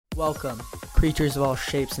Welcome, creatures of all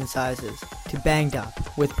shapes and sizes, to Banged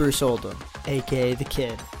Up with Bruce Oldham, aka The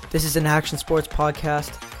Kid. This is an action sports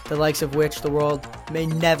podcast, the likes of which the world may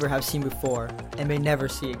never have seen before and may never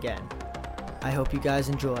see again. I hope you guys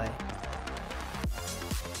enjoy.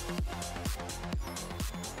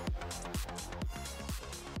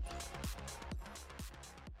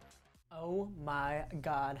 Oh my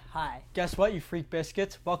god, hi. Guess what, you freak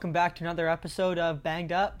biscuits? Welcome back to another episode of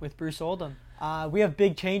Banged Up with Bruce Oldham. We have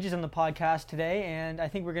big changes on the podcast today, and I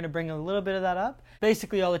think we're going to bring a little bit of that up.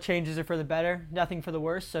 Basically, all the changes are for the better, nothing for the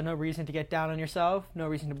worse, so no reason to get down on yourself, no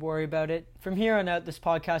reason to worry about it. From here on out, this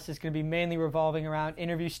podcast is going to be mainly revolving around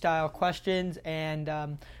interview-style questions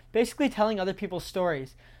and basically telling other people's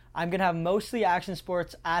stories. I'm going to have mostly action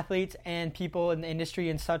sports athletes and people in the industry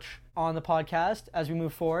and such on the podcast as we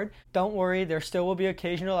move forward. Don't worry, there still will be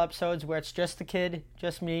occasional episodes where it's just the kid,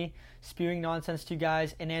 just me, spewing nonsense to you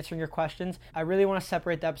guys and answering your questions. I really want to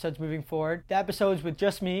separate the episodes moving forward. The episodes with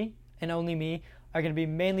just me and only me are going to be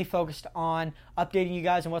mainly focused on updating you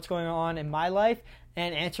guys on what's going on in my life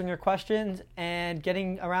and answering your questions and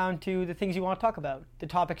getting around to the things you want to talk about, the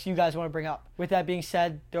topics you guys want to bring up. With that being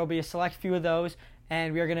said, there will be a select few of those,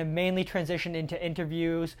 and we are going to mainly transition into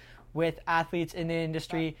interviews with athletes in the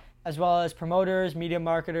industry, as well as promoters, media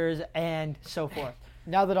marketers, and so forth.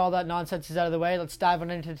 Now that all that nonsense is out of the way, let's dive on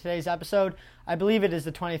into today's episode. I believe it is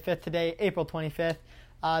the 25th today, April 25th.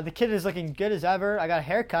 The kid is looking good as ever. I got a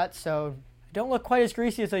haircut, so I don't look quite as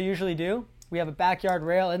greasy as I usually do. We have a backyard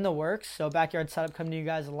rail in the works, so backyard setup coming to you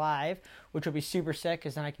guys live, which will be super sick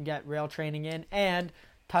because then I can get rail training in, and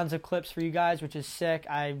tons of clips for you guys, which is sick.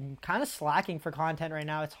 I'm kind of slacking for content right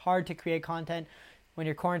now. It's hard to create content when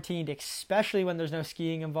you're quarantined, especially when there's no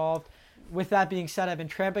skiing involved. With that being said, I've been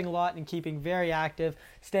tramping a lot and keeping very active,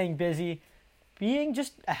 staying busy, being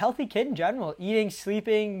just a healthy kid in general. Eating,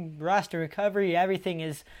 sleeping, rest and recovery, everything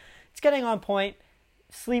it's getting on point.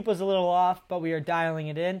 Sleep was a little off, but we are dialing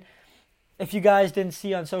it in. If you guys didn't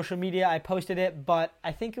see on social media, I posted it, but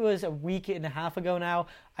I think it was a week and a half ago now.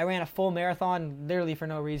 I ran a full marathon literally for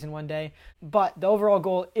no reason one day. But the overall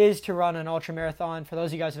goal is to run an ultra marathon. For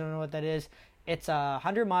those of you guys who don't know what that is, it's a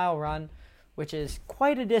 100-mile run, which is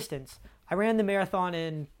quite a distance. I ran the marathon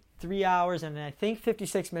in 3 hours and I think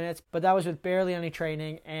 56 minutes, but that was with barely any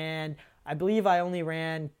training. And I believe I only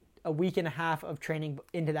ran a week and a half of training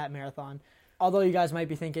into that marathon. Although you guys might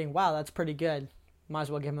be thinking, wow, that's pretty good. Might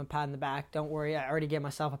as well give him a pat in the back. Don't worry, I already gave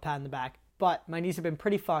myself a pat in the back. But my knees have been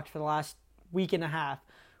pretty fucked for the last week and a half.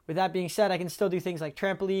 With that being said, I can still do things like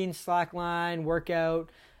trampoline, slackline, workout,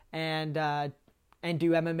 and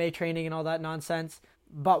do MMA training and all that nonsense.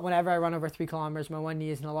 But whenever I run over 3 kilometers, my one knee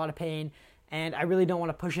is in a lot of pain. And I really don't want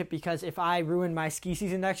to push it because if I ruin my ski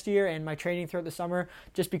season next year and my training throughout the summer,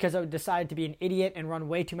 just because I would decide to be an idiot and run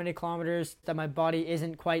way too many kilometers that my body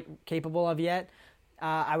isn't quite capable of yet,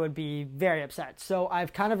 I would be very upset. So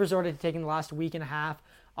I've kind of resorted to taking the last week and a half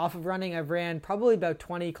off of running. I've ran probably about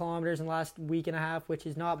 20 kilometers in the last week and a half, which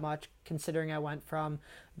is not much considering I went from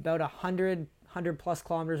about 100 plus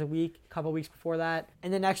kilometers a week a couple weeks before that. In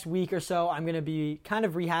the next week or so, I'm going to be kind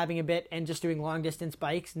of rehabbing a bit and just doing long distance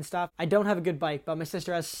bikes and stuff. I don't have a good bike, but my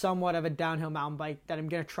sister has somewhat of a downhill mountain bike that I'm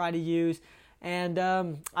going to try to use. And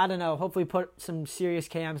I don't know, hopefully put some serious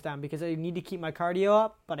KMs down because I need to keep my cardio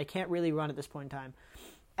up, but I can't really run at this point in time.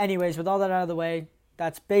 Anyways, with all that out of the way,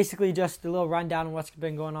 that's basically just a little rundown on what's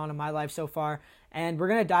been going on in my life so far. And we're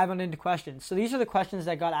going to dive on into questions. So these are the questions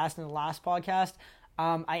that got asked in the last podcast.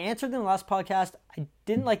 I answered them in the last podcast. I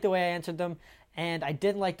didn't like the way I answered them, and I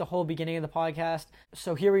didn't like the whole beginning of the podcast.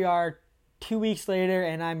 So here we are 2 weeks later,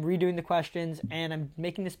 and I'm redoing the questions, and I'm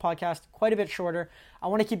making this podcast quite a bit shorter. I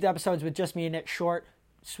want to keep the episodes with just me in it short,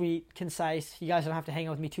 sweet, concise. You guys don't have to hang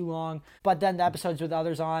out with me too long. But then the episodes with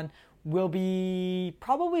others on will be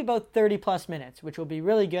probably about 30 plus minutes, which will be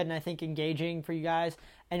really good and I think engaging for you guys.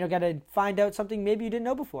 And you'll get to find out something maybe you didn't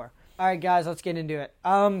know before. All right, guys, let's get into it.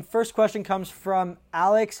 First question comes from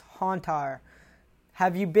Alex Hontar.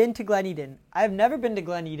 Have you been to Glen Eden? I have never been to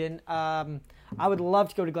Glen Eden. I would love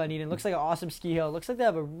to go to Glen Eden. Looks like an awesome ski hill. Looks like they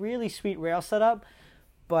have a really sweet rail setup,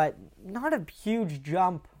 but not a huge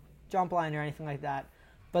jump line or anything like that.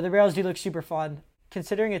 But the rails do look super fun.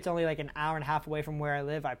 Considering it's only like an hour and a half away from where I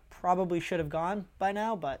live, I probably should have gone by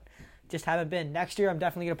now, but just haven't been. Next year, I'm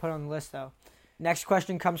definitely going to put it on the list, though. Next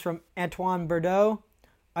question comes from Antoine Bordeaux.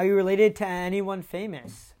 Are you related to anyone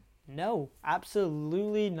famous? No,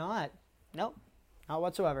 absolutely not. Nope, not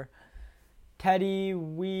whatsoever. Teddy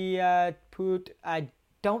Weaput, I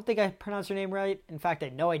don't think I pronounced your name right. In fact, I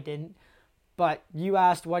know I didn't. But you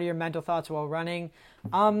asked, what are your mental thoughts while running?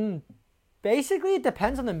 Basically, it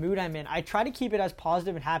depends on the mood I'm in. I try to keep it as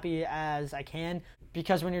positive and happy as I can.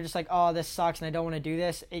 because when you're just like, oh, this sucks and I don't want to do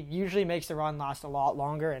this, it usually makes the run last a lot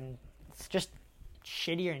longer, and it's just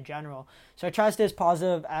shittier in general. So I try to stay as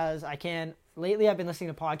positive as I can. Lately, I've been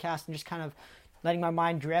listening to podcasts and just kind of letting my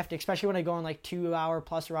mind drift, especially when I go on like 2 hour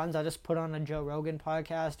plus runs. I just put on a Joe Rogan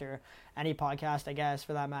podcast or any podcast, I guess,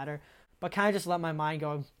 for that matter. But kind of just let my mind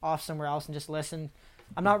go off somewhere else and just listen.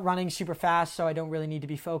 I'm not running super fast, so I don't really need to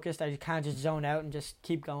be focused. I kind of just zone out and just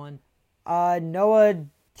keep going. Noah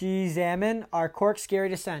G. Zaman, are corks scary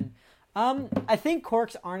to send? I think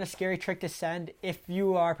corks aren't a scary trick to send if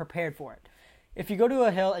you are prepared for it. If you go to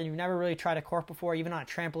a hill and you've never really tried a cork before, even on a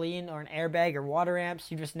trampoline or an airbag or water ramps,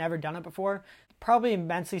 you've just never done it before, probably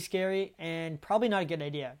immensely scary and probably not a good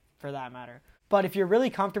idea for that matter. But if you're really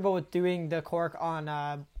comfortable with doing the cork on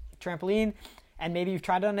a trampoline and maybe you've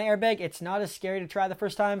tried it on an airbag, it's not as scary to try the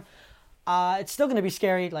first time. It's still going to be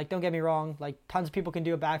scary, like, don't get me wrong, like, tons of people can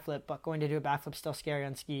do a backflip, but going to do a backflip is still scary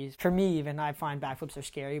on skis. For me, even, I find backflips are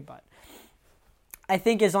scary, but I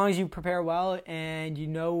think as long as you prepare well and you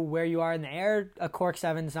know where you are in the air, a cork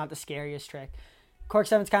 7 is not the scariest trick. Cork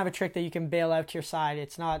 7 is kind of a trick that you can bail out to your side.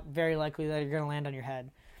 It's not very likely that you're going to land on your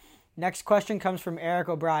head. Next question comes from Eric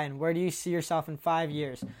O'Brien. Where do you see yourself in 5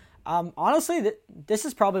 years? Honestly, this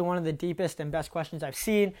is probably one of the deepest and best questions I've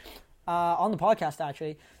seen on the podcast,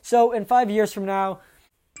 actually. So in 5 years from now,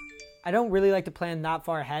 I don't really like to plan that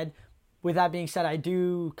far ahead. With that being said, I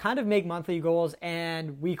do kind of make monthly goals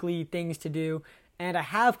and weekly things to do. And I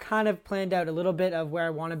have kind of planned out a little bit of where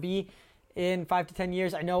I want to be in 5 to 10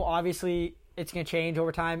 years. I know obviously it's going to change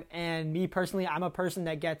over time. And me personally, I'm a person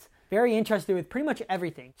that gets very interested with pretty much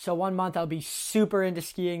everything. So 1 month I'll be super into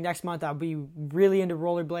skiing. Next month I'll be really into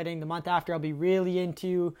rollerblading. The month after I'll be really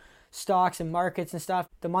into stocks and markets and stuff.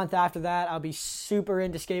 The month after that I'll be super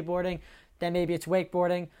into skateboarding. Then maybe it's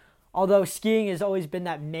wakeboarding. Although skiing has always been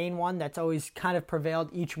that main one that's always kind of prevailed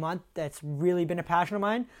each month. That's really been a passion of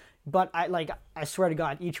mine. But I swear to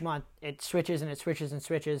God, each month it switches and it switches and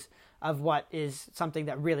switches of what is something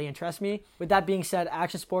that really interests me. With that being said,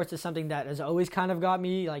 action sports is something that has always kind of got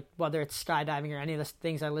me, like whether it's skydiving or any of the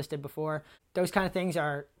things I listed before. Those kind of things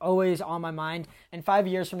are always on my mind. And 5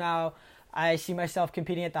 years from now, I see myself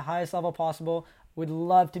competing at the highest level possible. Would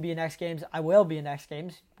love to be in X Games. I will be in X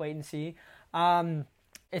Games. Wait and see.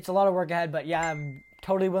 It's a lot of work ahead, but yeah, I'm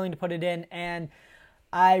totally willing to put it in. And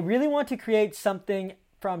I really want to create something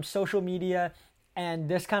from social media and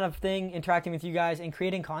this kind of thing, interacting with you guys and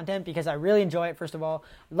creating content, because I really enjoy it. First of all,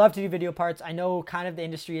 I love to do video parts. I know kind of the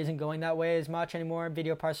industry isn't going that way as much anymore.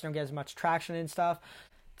 Video parts don't get as much traction and stuff.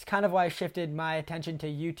 It's kind of why I shifted my attention to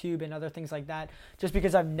YouTube and other things like that, just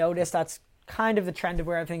because I've noticed that's kind of the trend of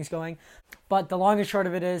where everything's going. But the long and short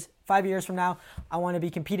of it is, 5 years from now, I want to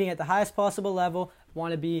be competing at the highest possible level. I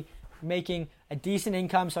want to be making a decent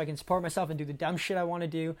income so I can support myself and do the dumb shit I want to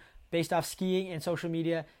do based off skiing and social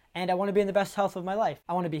media. And I want to be in the best health of my life.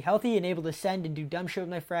 I want to be healthy and able to send and do dumb shit with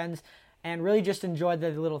my friends and really just enjoy the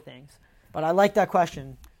little things. But I like that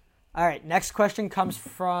question. All right, next question comes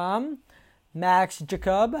from Max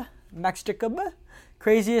Jacob.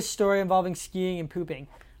 Craziest story involving skiing and pooping.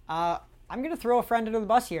 I'm going to throw a friend under the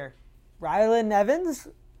bus here. Rylan Evans.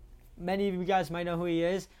 Many of you guys might know who he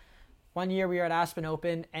is. One year we were at Aspen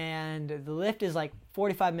Open, and the lift is like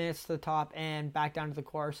 45 minutes to the top and back down to the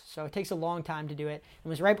course. So it takes a long time to do it. It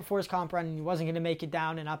was right before his comp run, and he wasn't going to make it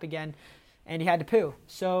down and up again, and he had to poo.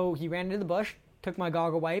 So he ran into the bush, took my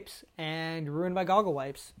goggle wipes, and ruined my goggle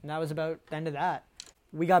wipes. And that was about the end of that.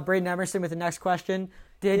 We got Braden Emerson with the next question.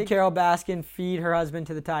 Did Carol Baskin feed her husband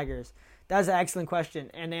to the Tigers? That's an excellent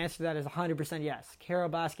question, and the answer to that is 100% yes. Carol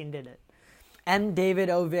Baskin did it. M. David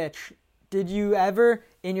Ovich. Did you ever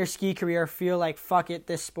in your ski career feel like fuck it,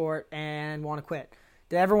 this sport, and want to quit?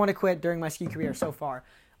 Did I ever want to quit during my ski career so far?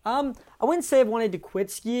 I wouldn't say I've wanted to quit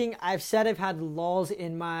skiing. I've said I've had lulls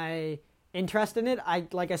in my interest in it.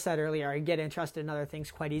 Like I said earlier, I get interested in other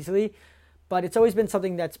things quite easily, but it's always been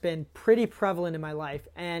something that's been pretty prevalent in my life,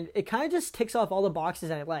 and it kind of just ticks off all the boxes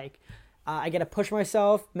I like. I get to push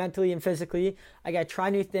myself mentally and physically. I get to try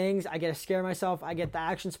new things. I get to scare myself. I get the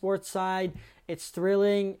action sports side. It's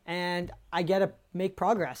thrilling, and I get to make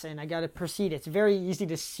progress, and I got to proceed. It's very easy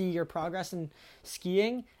to see your progress in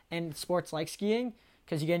skiing and sports like skiing,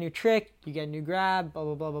 because you get a new trick, you get a new grab, blah,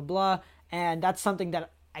 blah, blah, blah, blah. And that's something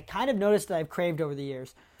that I kind of noticed that I've craved over the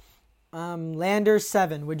years.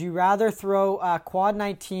 Landers7, would you rather throw quad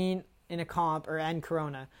 19 in a comp or end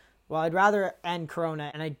Corona? Well, I'd rather end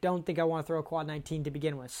Corona, and I don't think I want to throw a quad 19 to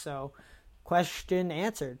begin with. So, question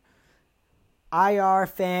answered. IR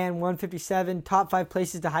fan 157, top 5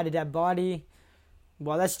 places to hide a dead body.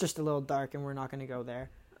 Well, that's just a little dark, and we're not going to go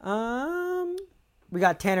there. We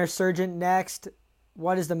got Tanner Surgeon next.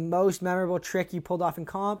 What is the most memorable trick you pulled off in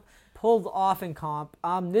comp?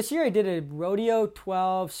 This year I did a Rodeo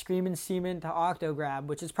 12 Screamin' Seaman to Octo Grab,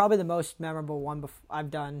 which is probably the most memorable one I've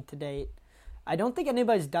done to date. I don't think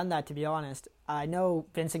anybody's done that, to be honest. I know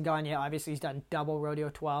Vincent Gagne, obviously, he's done double Rodeo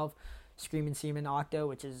 12 Screamin' Seaman Octo,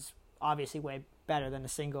 which is obviously way better than a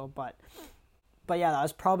single, but yeah, that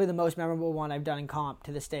was probably the most memorable one I've done in comp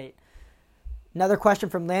to this date. Another question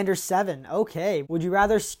from Lander7. Okay, would you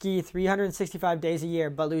rather ski 365 days a year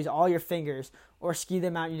but lose all your fingers, or ski the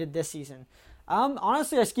amount you did this season?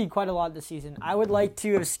 Honestly, I skied quite a lot this season. I would like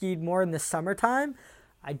to have skied more in the summertime.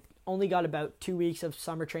 I only got about 2 weeks of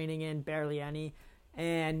summer training in, barely any.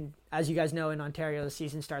 And as you guys know, in Ontario, the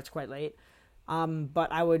season starts quite late.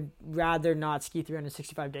 But I would rather not ski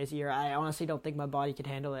 365 days a year. I honestly don't think my body could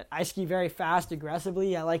handle it. I ski very fast,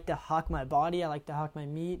 aggressively. I like to huck my body. I like to huck my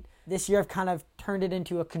meat. This year I've kind of turned it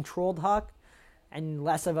into a controlled huck and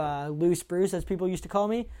less of a loose Bruce, as people used to call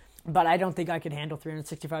me. But I don't think I could handle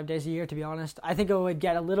 365 days a year, to be honest. I think I would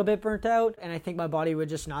get a little bit burnt out, and I think my body would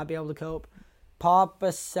just not be able to cope.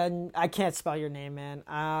 I can't spell your name, man.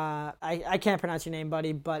 I can't pronounce your name,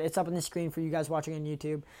 buddy, but it's up on the screen for you guys watching on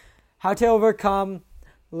YouTube. How to overcome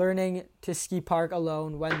learning to ski park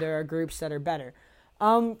alone when there are groups that are better.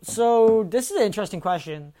 So this is an interesting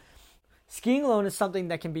question. Skiing alone is something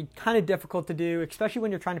that can be kind of difficult to do, especially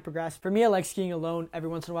when you're trying to progress. For me, I like skiing alone every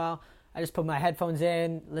once in a while. I just put my headphones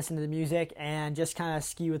in, listen to the music, and just kind of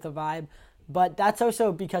ski with the vibe. But that's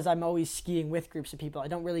also because I'm always skiing with groups of people. I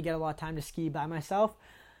don't really get a lot of time to ski by myself.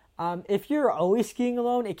 If you're always skiing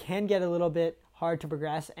alone, it can get a little bit hard to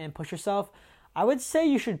progress and push yourself. I would say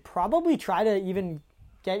you should probably try to even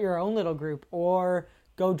get your own little group or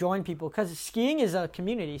go join people, because skiing is a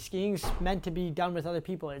community. Skiing's meant to be done with other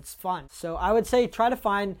people. It's fun. So I would say try to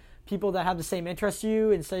find people that have the same interests as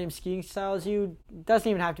you and same skiing style as you. It doesn't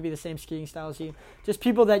even have to be the same skiing style as you. Just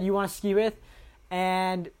people that you want to ski with,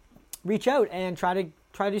 and reach out and try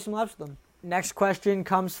to do some laps with them. Next question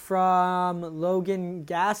comes from Logan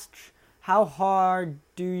Gast. How hard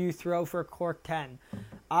do you throw for a cork 10?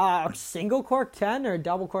 Single cork 10 or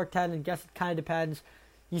double cork 10? I guess it kind of depends.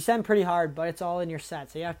 You send pretty hard, but it's all in your set.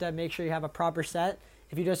 So you have to make sure you have a proper set.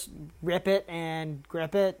 If you just rip it and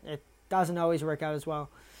grip it, it doesn't always work out as well.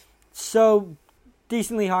 So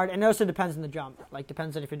decently hard. And it also depends on the jump. Like,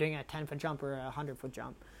 depends on if you're doing a 10-foot jump or a 100-foot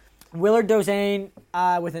jump. Willard Dozane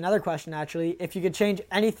with another question, actually. If you could change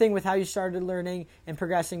anything with how you started learning and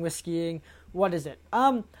progressing with skiing, what is it?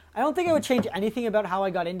 I don't think I would change anything about how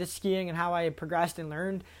I got into skiing and how I progressed and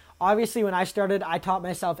learned. Obviously, when I started, I taught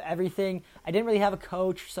myself everything. I didn't really have a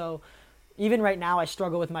coach, so even right now I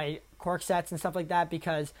struggle with my cork sets and stuff like that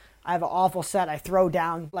because I have an awful set I throw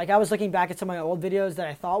down. Like, I was looking back at some of my old videos that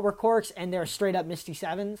I thought were corks, and they're straight up Misty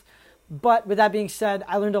 7s. But with that being said,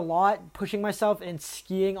 I learned a lot pushing myself and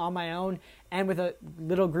skiing on my own and with a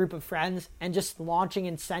little group of friends and just launching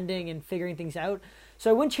and sending and figuring things out. So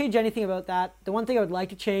I wouldn't change anything about that. The one thing I would like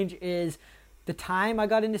to change is the time I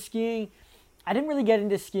got into skiing. I didn't really get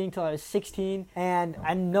into skiing until I was 16, and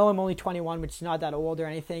I know I'm only 21, which is not that old or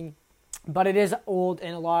anything, but it is old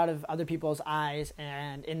in a lot of other people's eyes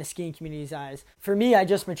and in the skiing community's eyes. For me, I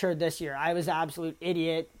just matured this year. I was an absolute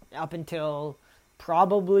idiot up until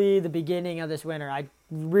probably the beginning of this winter. I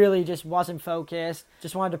really just wasn't focused,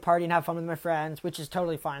 just wanted to party and have fun with my friends, which is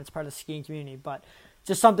totally fine. It's part of the skiing community, but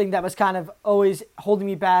just something that was kind of always holding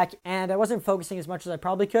me back, and I wasn't focusing as much as I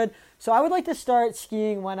probably could. So I would like to start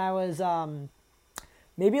skiing when I was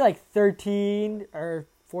maybe like 13 or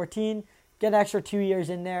 14, get an extra 2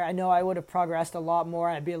 years in there. I know I would have progressed a lot more.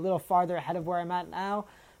 I'd be a little farther ahead of where I'm at now,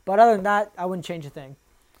 but other than that, I wouldn't change a thing.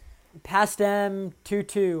 Pastem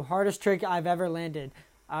 22, hardest trick I've ever landed.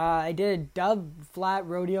 I did a dub flat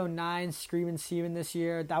Rodeo 9 Screamin' Seaman this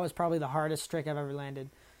year. That was probably the hardest trick I've ever landed.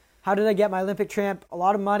 How did I get my Olympic tramp? A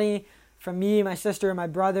lot of money from me, my sister, and my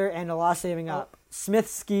brother, and a lot of saving up. Smith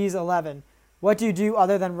Skis 11. What do you do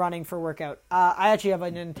other than running for workout? I actually have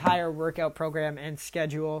an entire workout program and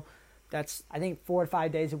schedule that's, I think, 4 to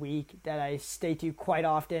 5 days a week that I stay to quite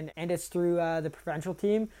often, and it's through the provincial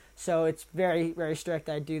team, so it's very, very strict.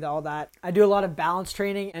 I do all that. I do a lot of balance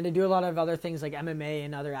training, and I do a lot of other things like MMA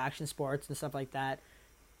and other action sports and stuff like that.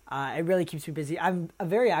 It really keeps me busy. I'm a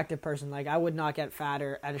very active person. Like, I would not get fat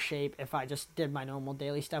or out of shape if I just did my normal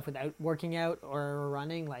daily stuff without working out or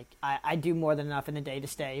running. Like, I do more than enough in a day to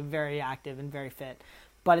stay very active and very fit.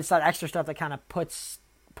 But it's that extra stuff that kind of puts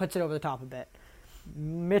it over the top a bit.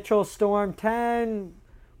 Mitchell Storm 10.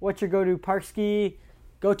 What's your go-to park ski?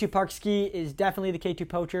 Go-to park ski is definitely the K2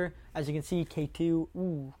 Poacher. As you can see, K2.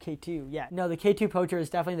 Ooh, K2. Yeah. No, the K2 Poacher is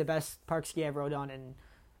definitely the best park ski I've rode on in,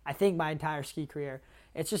 I think, my entire ski career.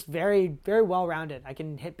 It's just very, very well-rounded. I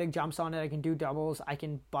can hit big jumps on it. I can do doubles. I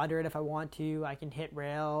can butter it if I want to. I can hit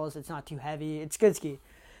rails. It's not too heavy. It's good ski.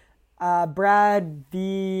 Brad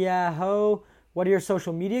Ho, what are your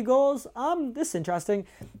social media goals? This is interesting.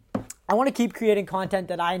 I want to keep creating content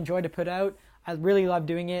that I enjoy to put out. I really love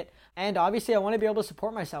doing it. And obviously I want to be able to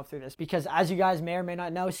support myself through this because, as you guys may or may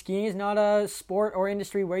not know, skiing is not a sport or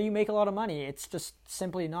industry where you make a lot of money. It's just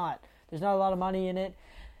simply not. There's not a lot of money in it.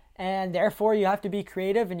 And therefore you have to be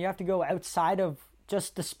creative and you have to go outside of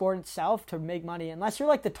just the sport itself to make money. Unless you're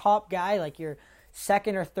like the top guy, like you're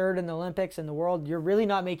second or third in the Olympics in the world, you're really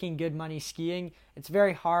not making good money skiing. It's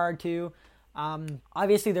very hard to.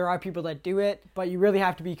 Obviously there are people that do it, but you really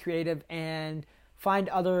have to be creative and find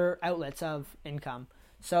other outlets of income.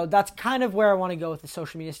 So that's kind of where I want to go with the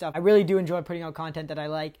social media stuff. I really do enjoy putting out content that I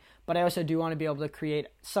like, but I also do want to be able to create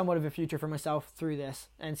somewhat of a future for myself through this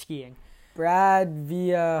and skiing. Brad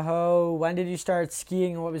Ho, when did you start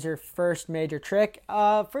skiing and what was your first major trick?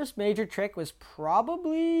 First major trick was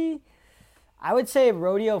probably, I would say,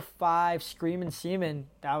 Rodeo 5 Screamin' Seaman.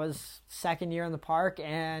 That was second year in the park,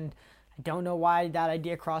 and I don't know why that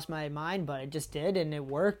idea crossed my mind, but it just did, and it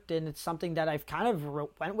worked, and it's something that I've kind of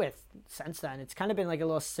went with since then. It's kind of been like a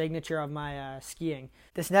little signature of my skiing.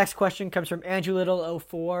 This next question comes from Andrew Little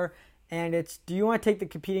 04, and it's, do you want to take the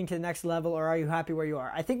competing to the next level, or are you happy where you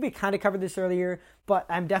are? I think we kind of covered this earlier, but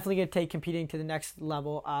I'm definitely going to take competing to the next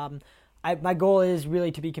level. My goal is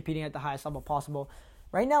really to be competing at the highest level possible.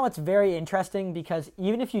 Right now, it's very interesting because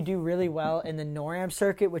even if you do really well in the NORAM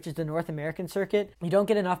circuit, which is the North American circuit, you don't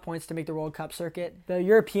get enough points to make the World Cup circuit. The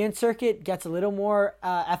European circuit gets a little more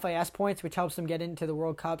FIS points, which helps them get into the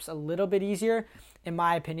World Cups a little bit easier, in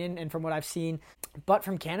my opinion, and from what I've seen. But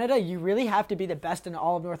from Canada, you really have to be the best in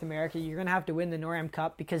all of North America. You're going to have to win the NORAM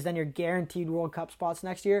Cup because then you're guaranteed World Cup spots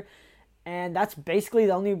next year. And that's basically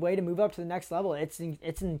the only way to move up to the next level. It's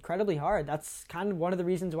incredibly hard. That's kind of one of the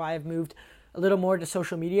reasons why I've moved a little more to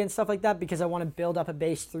social media and stuff like that, because I want to build up a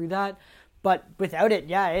base through that. But without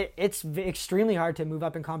it, it's extremely hard to move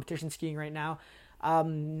up in competition skiing right now.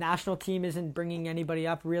 National team isn't bringing anybody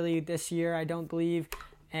up really this year, I don't believe.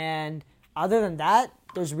 And other than that,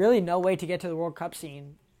 there's really no way to get to the World Cup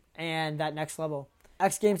scene and that next level.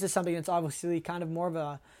 X Games is something that's obviously kind of more of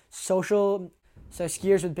a social. So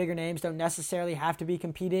skiers with bigger names don't necessarily have to be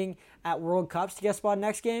competing at World Cups to get spotted in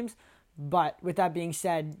X Games. But with that being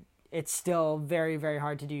said, it's still very, very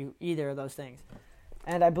hard to do either of those things.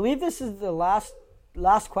 And I believe this is the last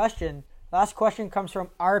question. Last question comes from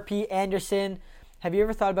RP Anderson. Have you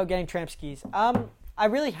ever thought about getting tramp skis? I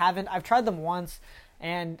really haven't. I've tried them once,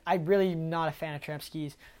 and I'm really not a fan of tramp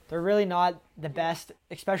skis. They're really not the best,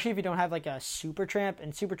 especially if you don't have like a super tramp,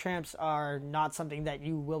 and super tramps are not something that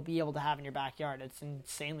you will be able to have in your backyard. It's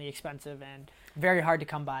insanely expensive and very hard to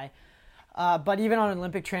come by. But even on an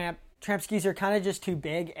Olympic tramp skis are kind of just too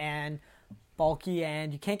big and bulky,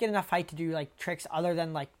 and you can't get enough height to do like tricks other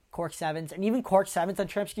than like cork 7s. And even cork 7s on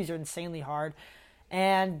tramp skis are insanely hard.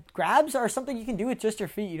 And grabs are something you can do with just your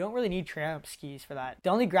feet. You don't really need tramp skis for that. The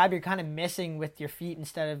only grab you're kind of missing with your feet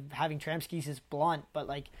instead of having tramp skis is blunt. But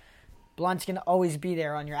like blunt's going to always be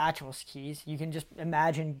there on your actual skis. You can just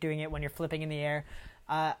imagine doing it when you're flipping in the air,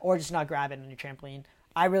 or just not grab it on your trampoline.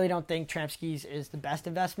 I really don't think tramp skis is the best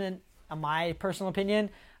investment, in my personal opinion.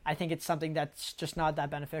 I think it's something that's just not that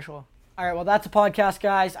beneficial. All right, well, that's a podcast,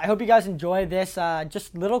 guys. I hope you guys enjoy this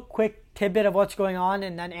just little quick tidbit of what's going on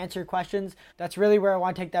and then answer your questions. That's really where I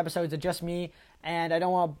want to take the episodes of just me, and I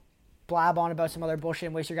don't want to blab on about some other bullshit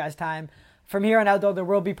and waste your guys' time. From here on out, though, there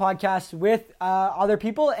will be podcasts with other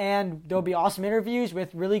people, and there'll be awesome interviews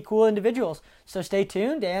with really cool individuals. So stay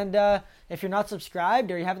tuned, and if you're not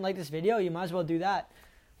subscribed or you haven't liked this video, you might as well do that.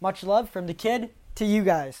 Much love from the kid to you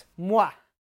guys. Mwah!